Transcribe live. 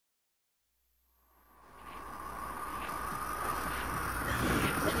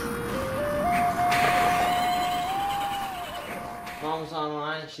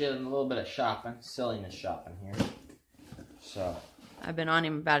she had a little bit of shopping, silliness shopping here. So I've been on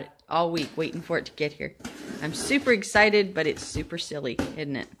him about it all week, waiting for it to get here. I'm super excited, but it's super silly,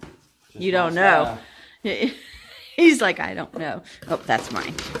 isn't it? just You don't know. He's like, I don't know. Oh, that's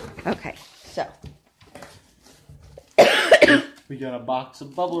mine. Okay, so. We got a box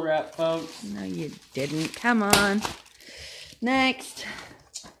of bubble wrap, folks. No, you didn't. Come on. Next.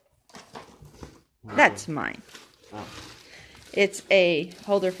 That's mine. Oh. It's a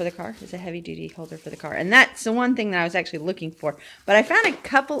holder for the car. It's a heavy-duty holder for the car. And that's the one thing that I was actually looking for. But I found a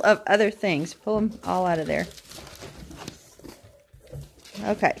couple of other things. Pull them all out of there.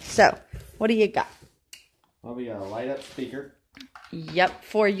 Okay, so what do you got? Well, we got a light-up speaker. Yep,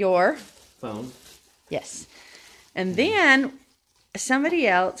 for your Phone. Yes. And then somebody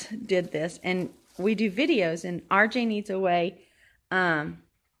else did this, and we do videos, and RJ needs a way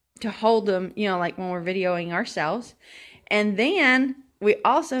to hold them, you know, like when we're videoing ourselves. And then we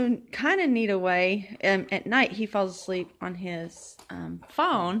also kind of need a way, at night he falls asleep on his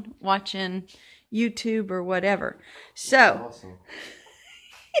phone watching YouTube or whatever. So, Awesome.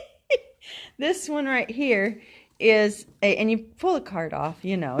 this one right here is, and you pull the card off,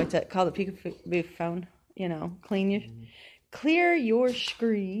 you know, it's called a peekaboo phone, you know, clear your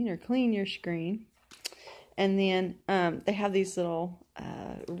screen or clean your screen. And then they have these little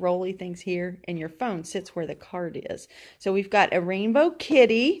rolly things here, and your phone sits where the card is. So we've got a rainbow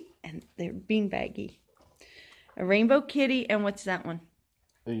kitty, and they're beanbaggy. A rainbow kitty, and what's that one?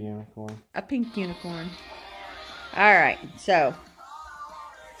 A unicorn. A pink unicorn. All right, so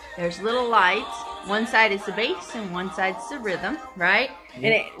there's little lights. One side is the bass, and one side's the rhythm, right? Yep.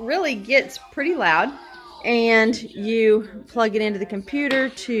 And it really gets pretty loud. And you plug it into the computer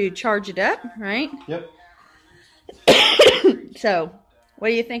to charge it up, right? Yep. So, what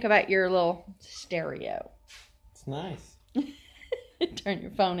do you think about your little stereo? It's nice. Turn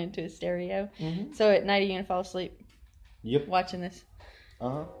your phone into a stereo. Mm-hmm. So at night, are you going to fall asleep? Yep. Watching this?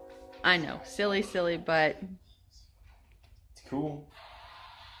 Uh-huh. I know. Silly, but... It's cool.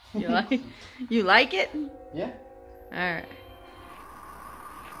 You like it? Yeah. All right.